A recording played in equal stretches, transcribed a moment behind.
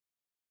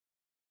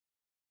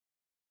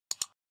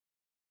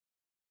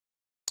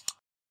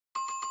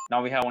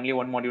Now we have only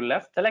one module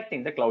left,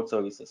 selecting the cloud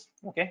services.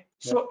 Okay.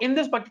 So in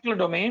this particular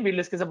domain, we'll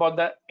discuss about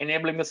the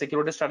enabling the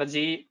security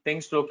strategy,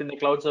 things to look in the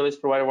cloud service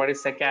provider, what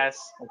is SECaas,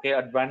 okay,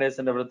 advantages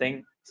and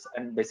everything,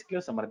 and basically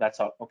a summary. That's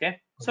all. Okay.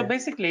 So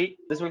basically,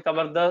 this will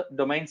cover the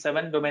domain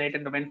 7, domain 8,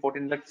 and domain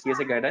 14 like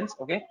CSA guidance.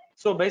 Okay.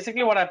 So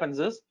basically, what happens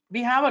is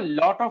we have a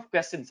lot of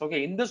questions.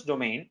 Okay, in this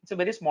domain, it's a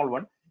very small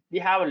one. We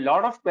have a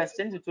lot of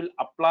questions which will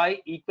apply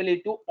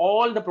equally to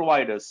all the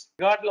providers,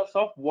 regardless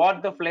of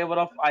what the flavor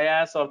of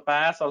IaaS or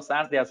PaaS or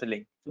SaaS they are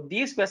selling. So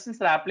these questions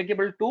are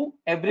applicable to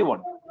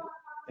everyone.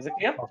 Is it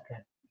clear?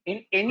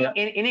 Okay. In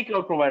any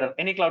cloud provider,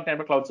 any cloud type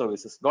of cloud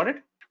services. Got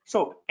it?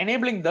 So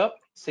enabling the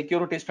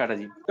security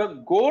strategy.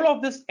 The goal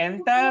of this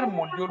entire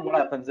module, what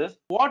happens is,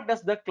 what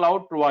does the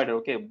cloud provider,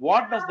 okay,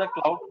 what does the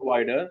cloud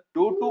provider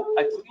do to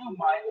achieve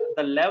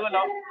the level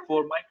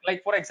of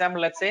for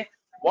example, let's say,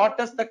 what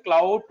does the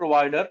cloud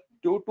provider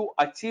do to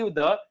achieve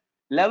the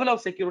level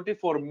of security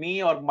for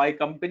me or my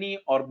company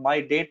or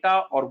my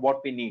data or what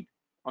we need?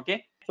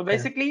 Okay. So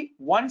basically,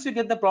 once you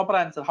get the proper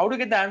answer, how to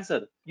get the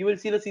answer? You will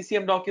see the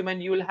CCM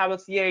document, you will have a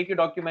CIQ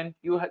document,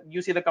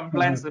 you see the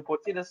compliance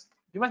report. See this,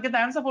 you must get the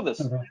answer for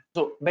this.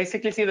 So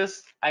basically, see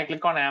this, I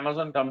click on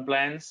Amazon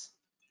compliance.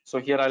 So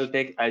here I'll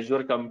take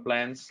Azure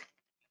compliance.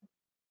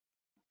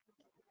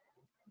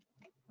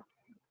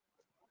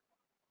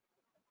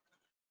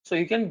 So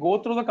you can go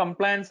through the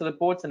compliance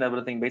reports and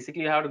everything.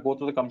 Basically, you have to go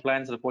through the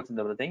compliance reports and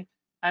everything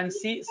and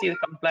see the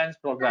compliance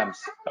programs,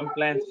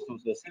 compliance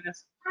resources. See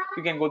this?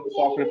 You can go to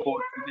SOC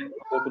reports, you can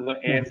go to the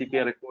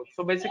AICPA reports.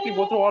 So basically,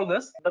 go through all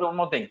this. But one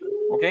more thing,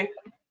 okay?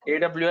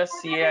 AWS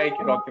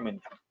CAIQ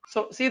document.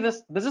 So see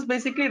this. This is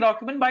basically a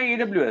document by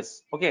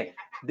AWS. Okay,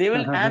 they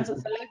will answer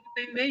select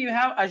the same way you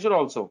have Azure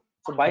also.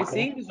 So by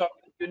seeing this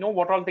document, you know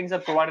what all things are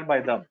provided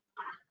by them.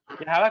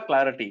 You have a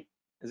clarity.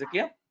 Is it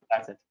clear?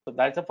 That's it. So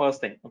that's the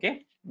first thing.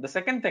 Okay. The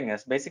second thing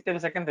is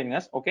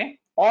okay.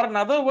 Or in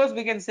other words,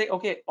 we can say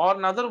okay. Or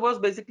in other words,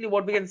 basically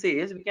what we can say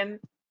is we can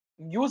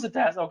use it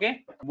as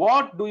okay.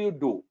 What do you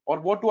do or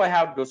what do I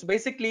have to do? So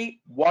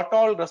basically, what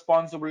all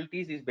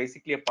responsibilities is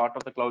basically a part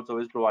of the cloud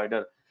service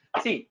provider.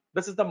 See,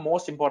 this is the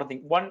most important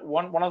thing.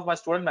 One of my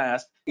students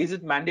asked, is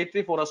it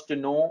mandatory for us to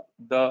know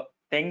the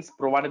things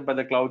provided by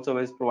the cloud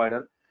service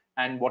provider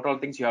and what all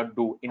things you have to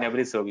do in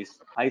every service?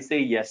 I say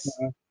yes.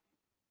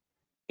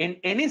 In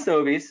any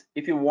service,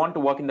 if you want to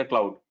work in the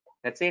cloud,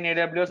 let's say in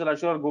AWS or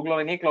Azure or Google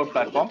or any cloud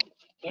platform,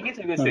 any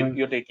service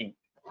you're taking,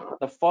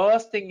 the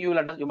first thing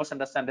you must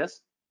understand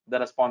is the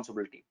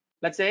responsibility.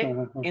 Let's say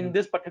in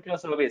this particular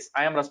service,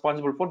 I am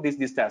responsible for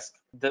this task.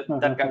 That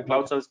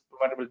cloud service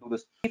provider will do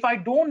this. If I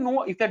don't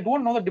know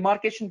the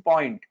demarcation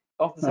point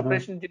of the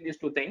separation between these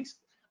two things,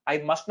 I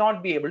must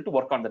not be able to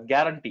work on that.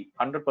 Guarantee,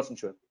 100%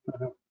 sure.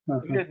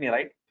 You get me,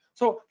 right?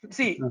 So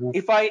see,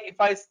 if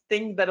I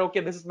think that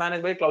okay, this is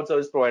managed by a cloud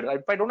service provider,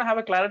 if I don't have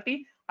a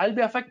clarity, I'll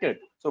be affected.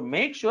 So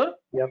make sure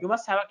you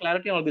must have a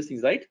clarity on all these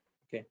things, right?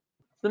 Okay.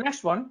 So the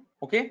next one,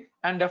 okay,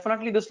 and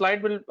definitely the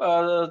slide will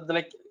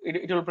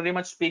it will pretty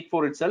much speak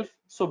for itself.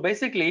 So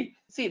basically,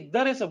 see,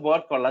 there is a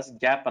word called as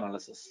gap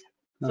analysis.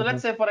 So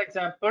let's say, for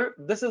example,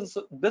 this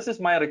is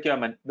my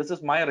requirement. This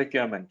is my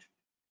requirement.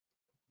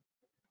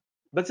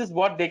 This is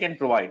what they can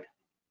provide.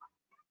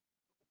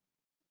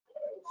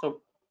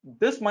 So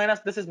this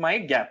minus this is my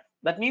gap.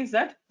 That means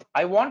that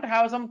I want to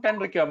have some 10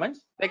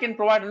 requirements. They can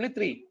provide only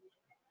 3.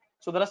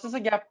 So the rest is a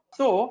gap.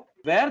 So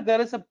where there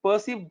is a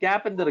perceived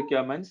gap in the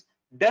requirements,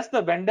 does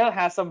the vendor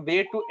have some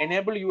way to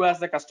enable you as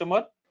the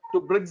customer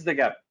to bridge the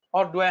gap,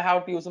 or do I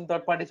have to use some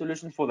third-party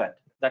solutions for that?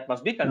 That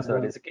must be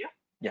considered. Is it clear?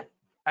 Yeah.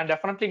 And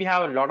definitely we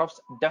have a lot of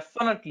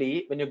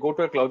when you go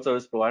to a cloud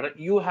service provider,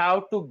 you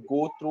have to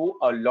go through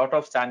a lot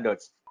of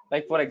standards.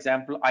 Like for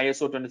example,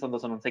 ISO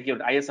 27001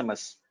 security,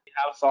 ISMS. You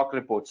have SOC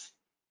reports.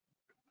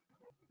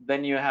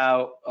 Then you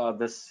have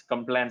this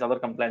compliance, other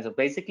compliance. So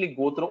basically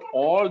go through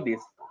all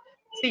these.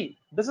 See,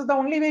 this is the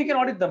only way you can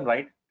audit them,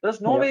 right?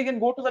 There's no way you can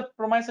go to that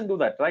premise and do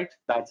that, right?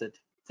 That's it.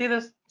 See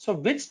this. So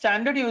which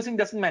standard you're using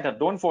doesn't matter.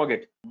 Don't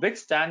forget which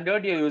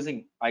standard you're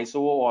using, ISO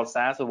or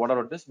SAS or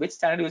whatever it is. Which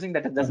standard you're using,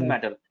 that doesn't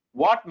matter.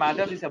 What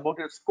matters is about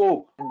your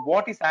scope and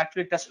what is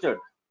actually tested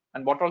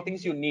and what all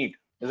things you need.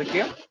 Is it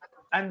clear?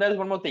 And there is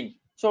one more thing.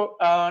 So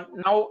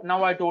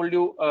now I told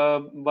you,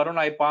 Varun,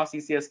 I passed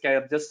CCSK.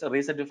 I've just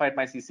recertified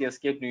my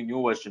CCSK to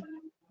new version.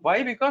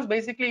 Why? Because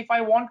basically, if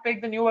I want to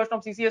take the new version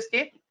of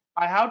CCSK,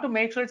 I have to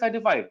make sure it's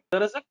certified.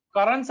 There is a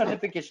current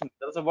certification.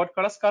 There is a word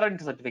called as current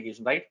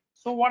certification, right?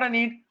 So what I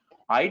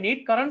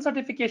need current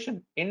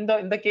certification. In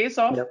the case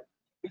of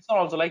it's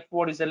also like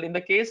what is in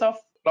the case of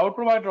cloud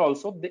provider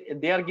also,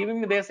 they are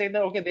giving me, they say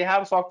that okay, they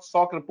have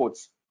SOC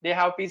reports, they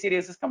have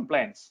PCDSS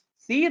compliance.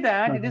 See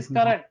that it is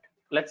current.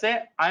 Let's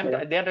say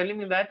they are telling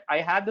me that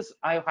I had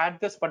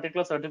this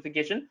particular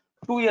certification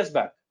 2 years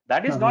back.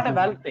 That is not a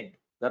valid thing.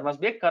 There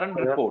must be a current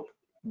report.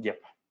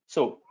 Yep.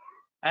 So,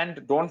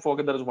 and don't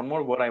forget, there is one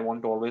more word I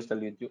want to always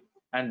tell you.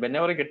 And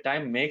whenever you get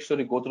time, make sure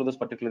you go through this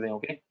particular thing.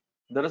 Okay.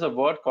 There is a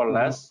word called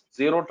as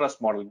zero trust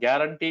model.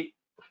 Guarantee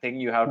thing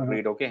you have to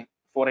read. Okay.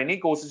 For any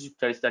courses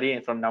you study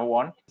from now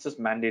on, this is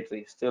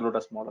mandatory. Zero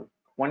trust model.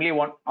 Only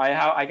one.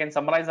 I can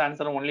summarize the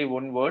answer in only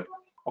one word.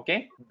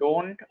 Okay.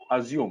 Don't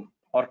assume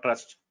or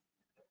trust.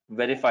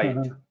 Verify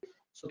it.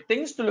 So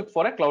things to look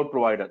for a cloud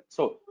provider.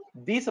 So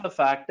these are the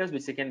factors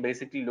which you can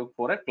basically look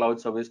for a cloud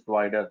service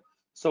provider.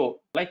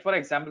 So like for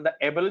example, the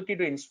ability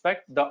to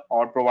inspect the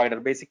odd provider,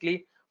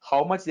 basically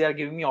how much they are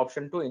giving me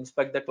option to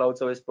inspect the cloud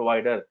service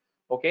provider.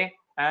 Okay.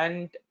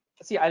 And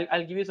see,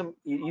 I'll give you some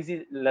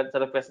easy sort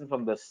of question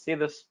from this. See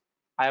this,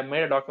 I have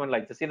made a document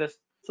like this. See this.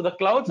 So the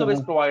cloud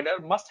service provider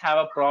must have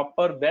a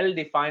proper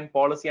well-defined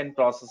policy and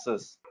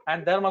processes,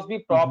 and there must be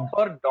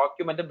proper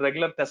documented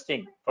regular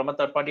testing from a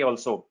third party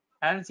also,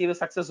 and see the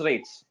success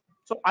rates.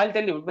 So I'll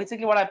tell you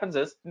basically what happens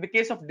is in the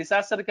case of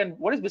disaster,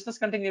 what is business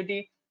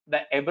continuity?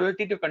 The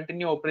ability to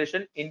continue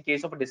operation in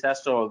case of a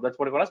disaster. That's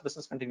what we call as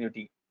business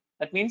continuity.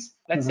 That means,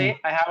 let's say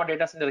I have a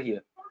data center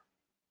here.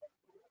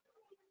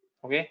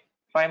 Okay,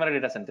 primary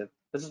data center.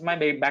 This is my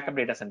backup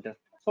data center.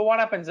 So what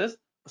happens is,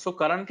 so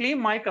currently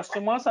my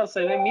customers are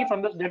serving me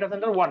from this data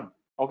center one.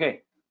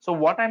 Okay, so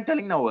what I'm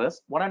telling now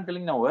is, what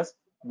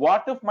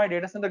if my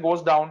data center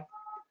goes down?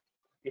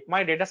 If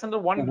my data center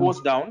one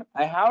goes down,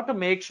 I have to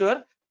make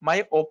sure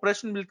my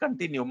operation will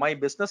continue. My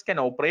business can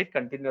operate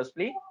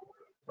continuously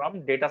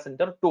from data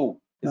center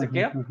 2. Is it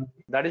clear?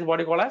 That is what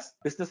you call as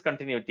business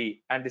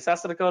continuity. And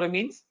disaster recovery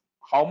means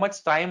how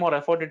much time or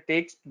effort it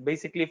takes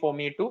basically for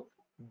me to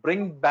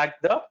bring back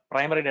the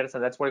primary data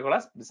center. That's what you call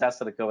as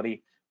disaster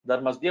recovery. There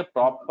must be a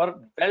proper,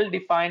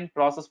 well-defined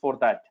process for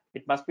that.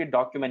 It must be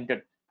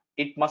documented.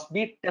 It must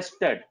be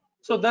tested.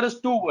 So there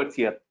is two words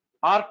here: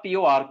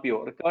 RTO,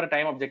 RPO, recovery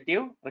time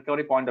objective,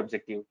 recovery point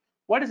objective.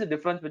 What is the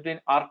difference between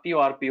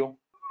RTO, RPO?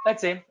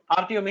 Let's say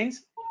RTO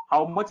means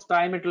how much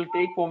time it will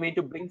take for me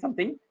to bring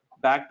something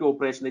back to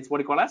operation. It's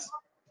what you call as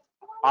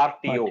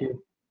RTO.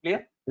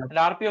 Clear? And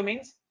RPO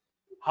means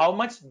how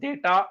much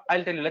data.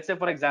 I'll tell you. Let's say,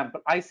 for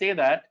example, I say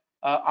that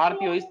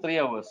RPO is 3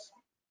 hours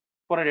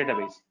for a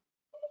database.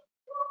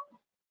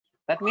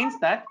 That means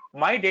that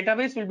my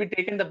database will be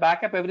taken the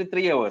backup every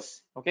 3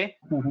 hours. Okay.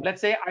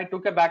 Let's say I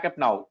took a backup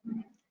now.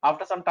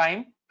 After some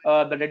time,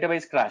 the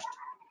database crashed.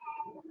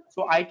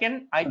 So I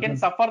can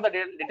suffer the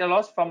data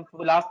loss from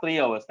the last 3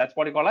 hours. That's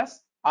what you call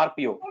as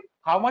RPO.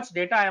 How much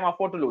data I am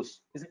afford to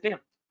lose? Is it clear?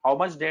 How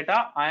much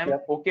data I am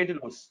okay to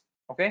lose?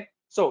 Okay.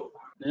 So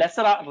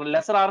lesser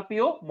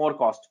RPO, more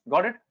cost.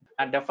 Got it?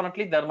 And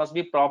definitely there must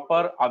be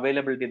proper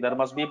availability. There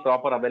must be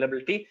proper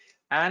availability,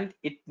 and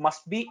it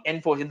must be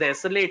enforced. In the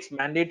SLA, it's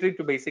mandatory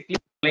to basically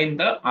explain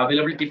the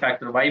availability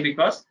factor. Why?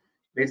 Because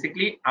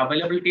basically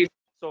availability.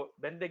 So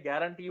when they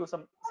guarantee you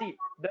some, see,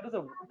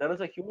 there is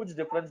a huge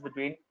difference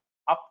between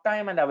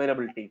uptime and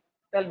availability.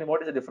 Tell me,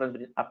 what is the difference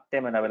between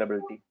uptime and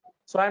availability?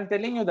 So I'm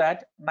telling you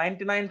that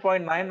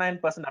 99.99%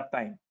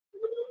 uptime.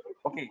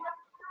 Okay,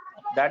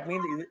 that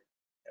means,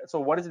 so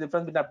what is the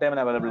difference between uptime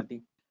and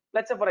availability?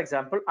 Let's say, for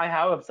example, I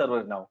have a web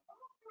server now.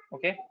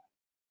 Okay,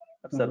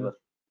 web server.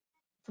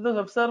 So the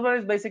web server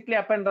is basically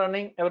up and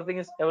running. Everything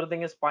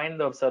is fine.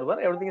 The web server,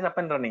 everything is up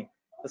and running.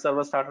 The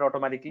server started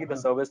automatically. The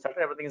service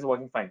started. Everything is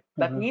working fine.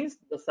 That means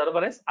the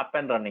server is up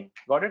and running.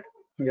 Got it?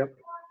 Yep.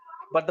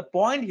 But the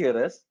point here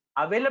is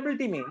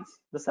availability means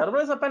the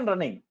server is up and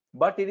running,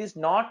 but it is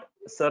not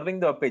serving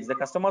the web page. The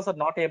customers are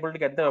not able to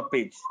get the web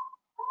page.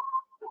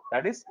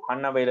 That is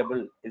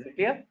unavailable. Is it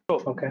clear?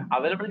 So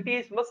availability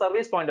is from the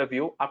service point of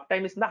view.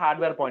 Uptime is from the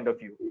hardware point of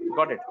view.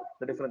 Got it?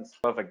 The difference.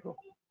 Perfect, bro.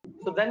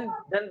 So then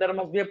there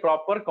must be a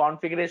proper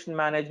configuration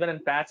management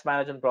and patch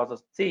management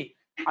process. See,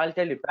 I'll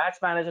tell you, patch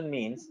management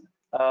means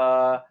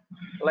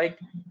like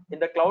in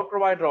the cloud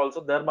provider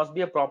also there must be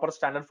a proper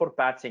standard for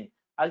patching.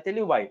 I'll tell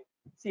you why.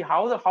 See,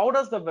 how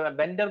does the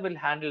vendor will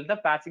handle the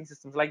patching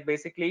systems? Like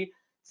basically,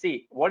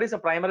 see, what is the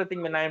primary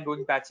thing when I am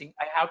doing patching?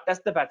 I have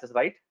test the patches,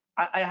 right?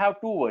 I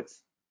have two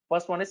words.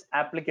 First one is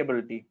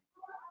applicability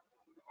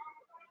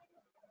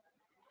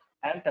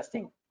and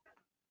testing.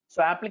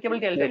 So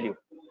applicability, I'll tell you.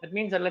 That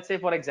means that let's say,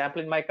 for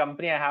example, in my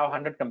company, I have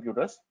 100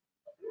 computers,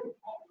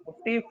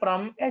 50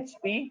 from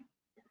HP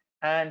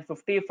and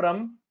 50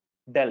 from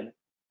Dell.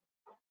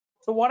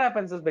 So what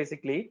happens is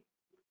basically,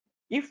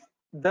 if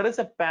there is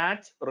a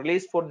patch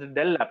released for the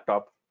Dell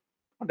laptop,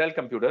 Dell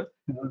computer,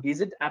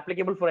 is it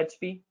applicable for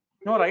HP?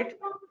 No, right?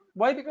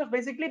 Why? Because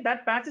basically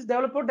that patch is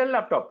developed for Dell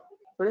laptop.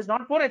 So it's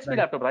not for HP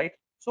laptop, right?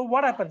 So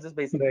what happens is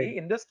basically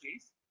in this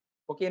case,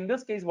 okay, in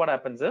this case, what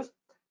happens is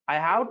I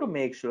have to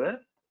make sure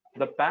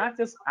the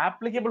patch is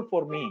applicable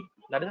for me.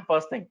 That is the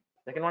first thing.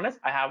 Second one is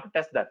I have to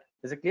test that.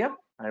 Is it clear?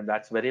 And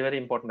that's very, very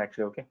important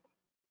actually. Okay.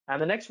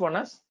 And the next one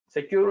is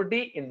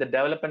security in the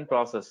development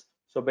process.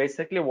 So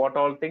basically what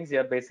all things they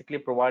are basically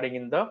providing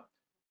in the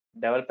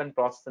development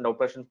process and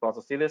operations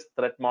process. See this: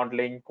 threat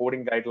modeling,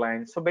 coding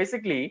guidelines. So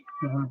basically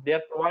they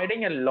are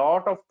providing a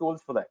lot of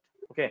tools for that.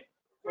 Okay.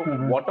 So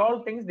what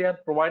all things they are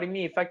providing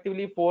me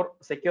effectively for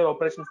secure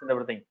operations and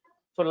everything.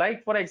 So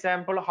like for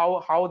example,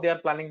 how they are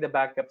planning the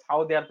backups,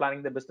 how they are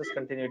planning the business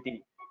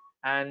continuity,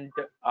 and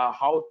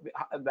how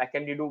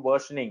can you do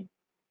versioning.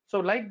 So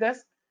like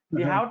this,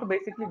 we have to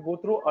basically go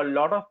through a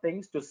lot of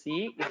things to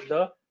see if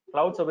the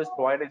cloud service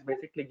provider is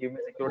basically giving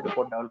security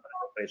for development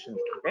operations.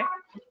 Okay.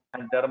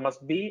 and there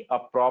must be a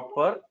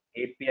proper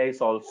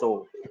APIs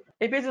also.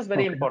 APIs is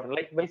very Okay. important.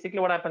 Like basically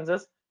what happens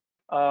is,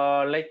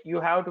 like you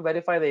have to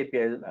verify the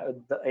APIs.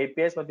 The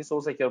APIs must be so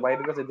secure. Why?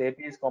 Because if the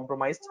API is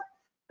compromised,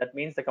 that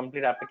means the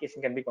complete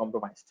application can be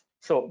compromised.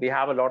 So we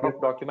have a lot Yep.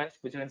 of documents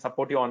which can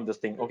support you on this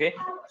thing. Okay.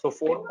 So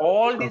for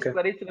all these Okay.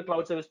 queries to the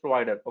cloud service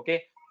provider,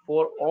 okay,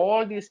 for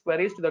all these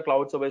queries to the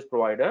cloud service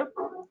provider,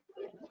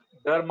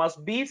 there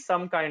must be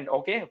some kind,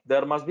 okay,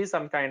 there must be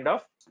some kind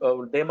of,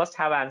 they must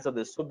have answered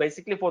this. So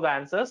basically for the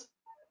answers,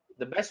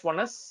 the best one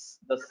is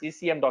the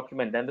CCM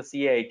document and the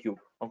CAIQ.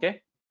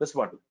 Okay, this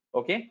one.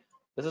 Okay,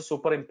 this is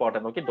super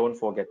important. Okay, don't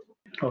forget.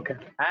 Okay.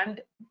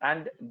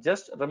 And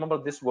just remember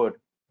this word.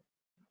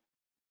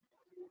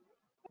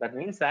 That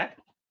means that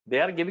they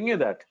are giving you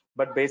that,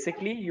 but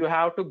basically you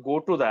have to go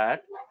to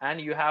that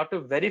and you have to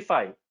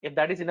verify if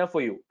that is enough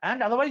for you,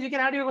 and otherwise you can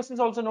add your questions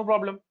also, no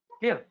problem.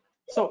 Clear?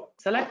 So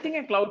selecting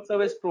a cloud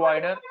service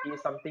provider is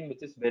something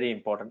which is very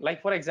important.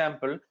 Like for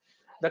example,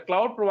 the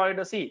cloud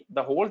provider, see,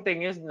 the whole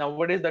thing is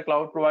nowadays the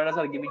cloud providers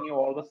are giving you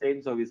all the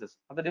same services,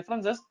 but the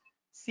difference is,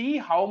 see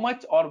how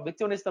much or which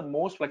one is the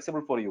most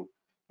flexible for you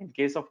in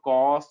case of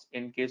cost,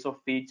 in case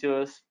of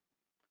features,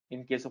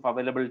 in case of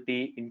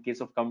availability, in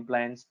case of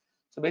compliance.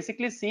 So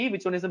basically see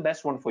which one is the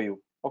best one for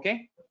you.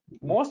 Okay,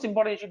 most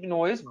important you should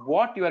know is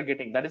what you are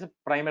getting. That is a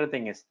primary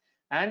thing is,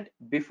 and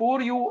before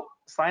you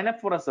sign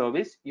up for a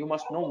service, you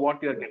must know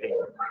what you are getting.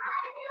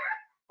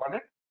 Got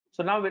it?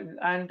 So now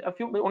and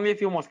only a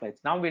few more slides.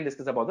 Now we'll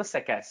discuss about the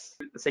SECaas,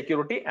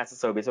 security as a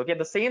service. Okay,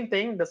 the same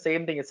thing.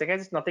 SECaas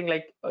is nothing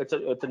like, it's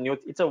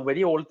a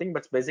very old thing,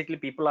 but basically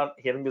people are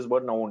hearing this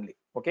word now only.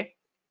 Okay,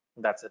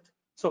 that's it.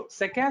 So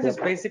SECaas is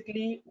Yep.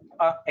 basically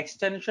a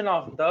extension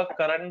of the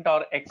current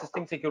or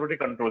existing security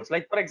controls.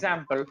 Like for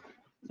example,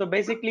 so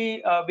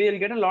basically we'll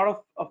get a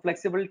lot of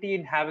flexibility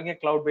in having a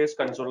cloud-based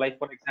console. Like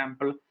for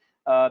example,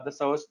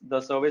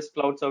 the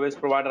cloud service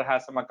provider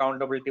has some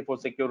accountability for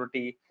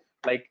security,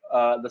 like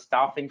the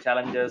staffing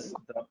challenges,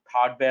 the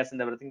hardwares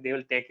and everything, they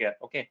will take care.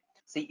 Okay.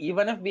 See,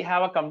 even if we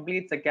have a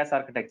complete SECaas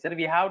architecture,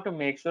 we have to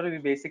make sure we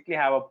basically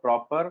have a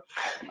proper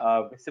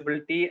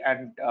visibility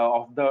and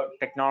of the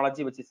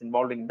technology which is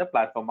involved in the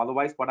platform.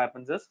 Otherwise, what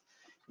happens is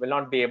we'll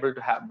not be able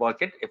to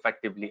work it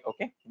effectively.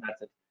 Okay,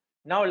 that's it.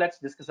 Now let's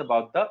discuss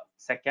about the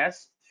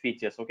SECaas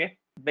features. Okay,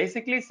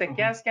 basically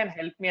SECaas can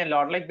help me a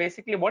lot. Like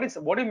basically, what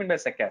do you mean by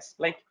SECaas?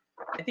 Like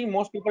I think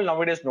most people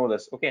nowadays know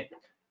this. Okay,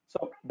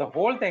 so the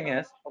whole thing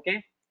is,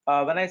 okay,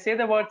 when I say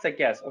the word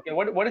SECaas, okay,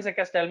 what is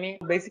SECaas? Tell me.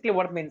 Basically,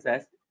 what it means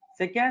is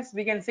SECaas,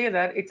 we can say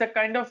that it's a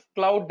kind of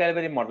cloud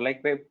delivery model.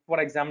 Like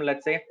for example,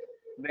 let's say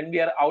when we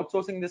are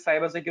outsourcing the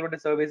cybersecurity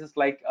services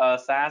like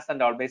SaaS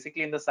and all,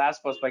 basically in the SaaS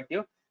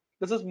perspective,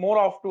 this is more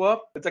of to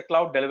it's a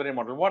cloud delivery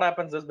model. What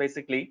happens is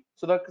basically,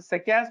 so the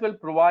SECaas will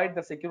provide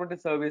the security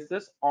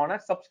services on a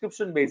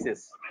subscription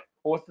basis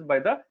hosted by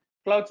the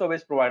cloud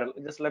service provider.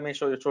 Just let me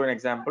show an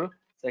example.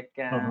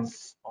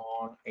 SECaas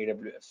on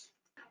AWS.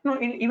 No,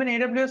 even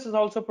AWS is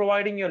also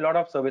providing you a lot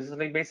of services.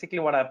 Like basically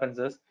what happens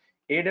is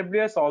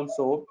AWS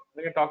also,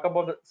 when you talk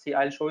about the, see,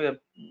 I'll show you a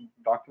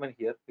document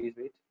here. Please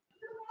wait.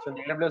 So in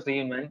the AWS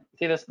reunion,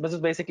 see this is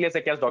basically a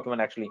SECaas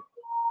document actually.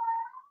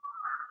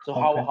 So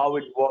Okay.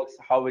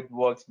 how it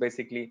works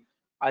basically.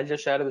 I'll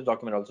just share this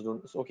document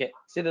also. So, okay,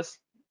 see this.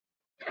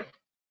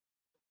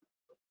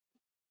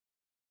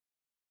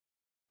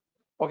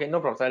 Okay,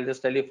 no problem. So I'll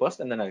just tell you first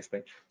and then I'll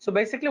explain. So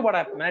basically when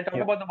I talk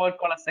Yeah. about the word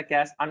called as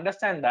SECaas,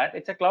 understand that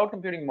it's a cloud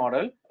computing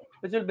model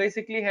which will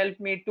basically help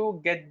me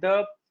to get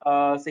the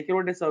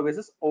security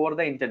services over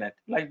the internet,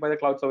 like by the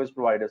cloud service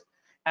providers.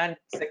 And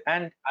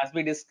as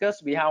we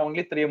discussed, we have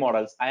only three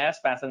models: IaaS,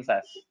 PaaS, and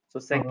SaaS. So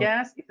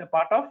SECaas is a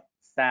part of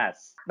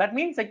SaaS. That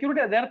means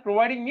security. They are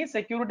providing me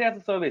security as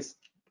a service.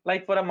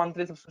 Like for a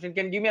monthly subscription,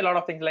 can give me a lot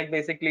of things. Like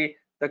basically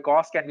the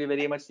cost can be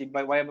very much cheap.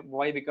 By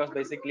why? Because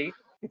basically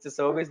it's a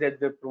service that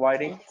they're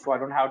providing, so I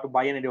don't have to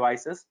buy any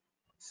devices.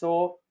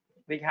 So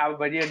we have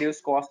very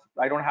reduced cost.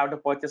 I don't have to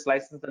purchase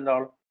license and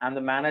all, and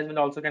the management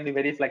also can be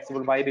very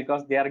flexible. Why?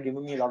 Because they are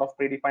giving me a lot of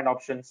predefined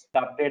options.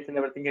 The updates and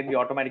everything can be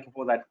automatic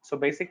for that. So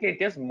basically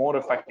it is more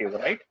effective,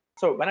 right?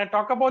 So when I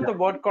talk about the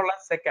word called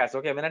as SECaas,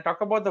 okay, when I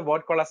talk about the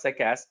word called as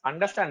SECaas,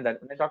 understand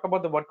that when I talk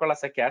about the word called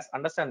as SECaas,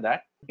 understand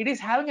that it is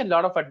having a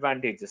lot of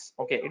advantages.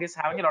 Okay, it is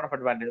having a lot of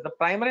advantages. The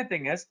primary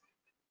thing is,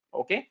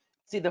 okay,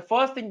 see, the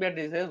first thing that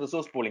is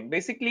resource pooling.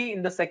 Basically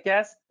in the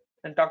SECaas,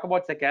 and talk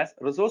about SECaas,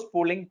 resource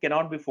pooling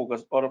cannot be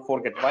focused or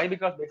forget. Why?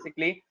 Because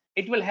basically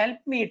it will help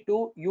me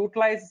to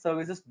utilize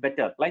services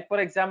better. Like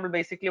for example,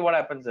 basically what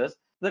happens is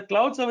the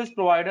cloud service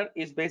provider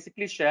is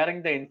basically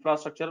sharing the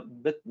infrastructure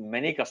with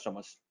many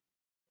customers.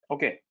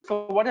 Okay,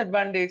 so what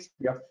advantage?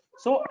 Yeah.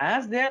 So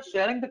as they are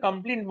sharing the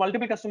complete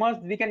multiple customers,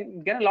 we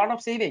can get a lot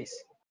of savings.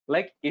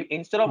 Like if,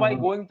 instead of while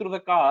going through the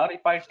car,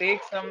 if I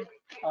take some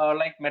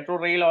like metro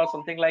rail or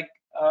something like,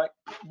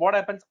 what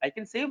happens? I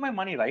can save my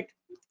money, right?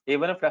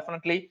 Even if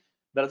definitely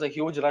there's a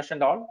huge rush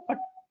and all, but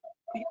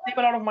we save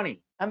a lot of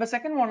money. And the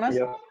second one is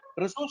Yeah.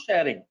 resource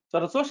sharing. So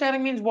resource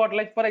sharing means what?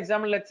 Like for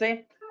example, let's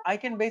say I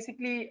can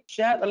basically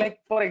share,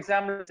 like for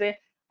example, let's say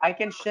I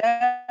can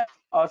share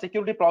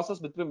security process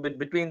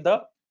between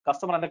the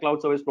customer and the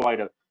cloud service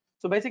provider.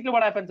 So basically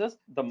what happens is,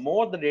 the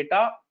more the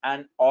data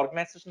an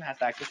organization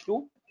has access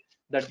to,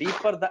 the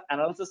deeper the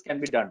analysis can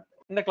be done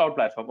in the cloud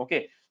platform.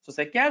 Okay, so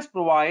SECaas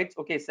provides,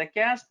 okay,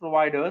 SECaas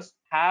providers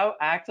have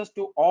access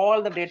to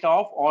all the data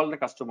of all the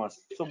customers.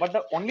 So but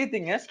the only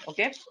thing is,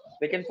 okay,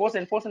 they can enforce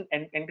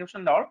encryption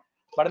and all,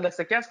 but in the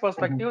SECaas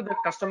perspective, the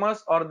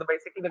customers or the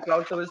basically the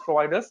cloud service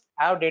providers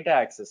have data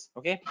access.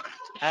 Okay,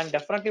 and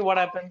definitely what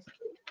happens,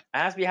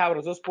 as we have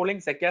resource pooling,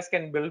 SECaas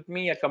can build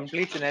me a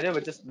complete scenario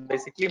which is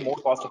basically more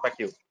cost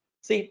effective.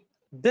 See,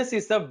 this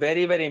is a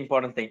very, very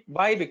important thing.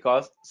 Why?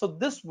 Because so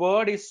this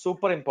word is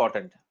super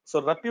important.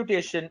 So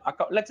reputation,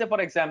 let's say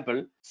for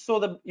example,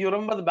 so you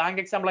remember the bank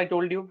example I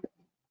told you.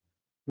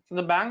 So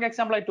the bank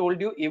example I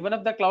told you, even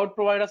if the cloud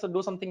providers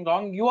do something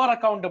wrong, you are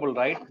accountable,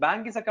 right?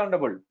 Bank is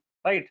accountable,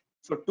 right?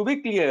 So to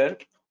be clear,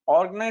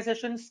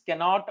 organizations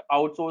cannot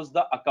outsource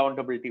the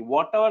accountability.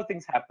 Whatever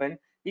things happen,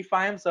 if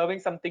I am serving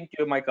something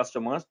to my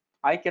customers,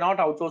 I cannot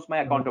outsource my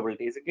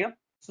accountability. Is it clear?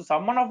 So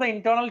someone of the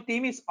internal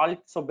team is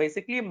so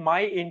basically my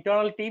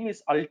internal team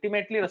is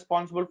ultimately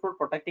responsible for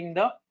protecting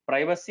the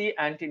privacy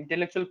and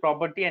intellectual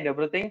property and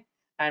everything.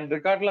 And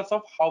regardless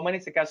of how many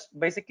SECaas,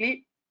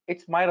 basically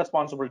it's my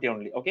responsibility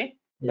only. Okay.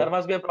 There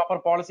must be a proper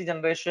policy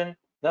generation.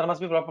 There must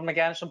be proper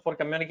mechanism for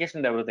communication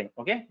and everything.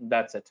 Okay,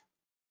 that's it.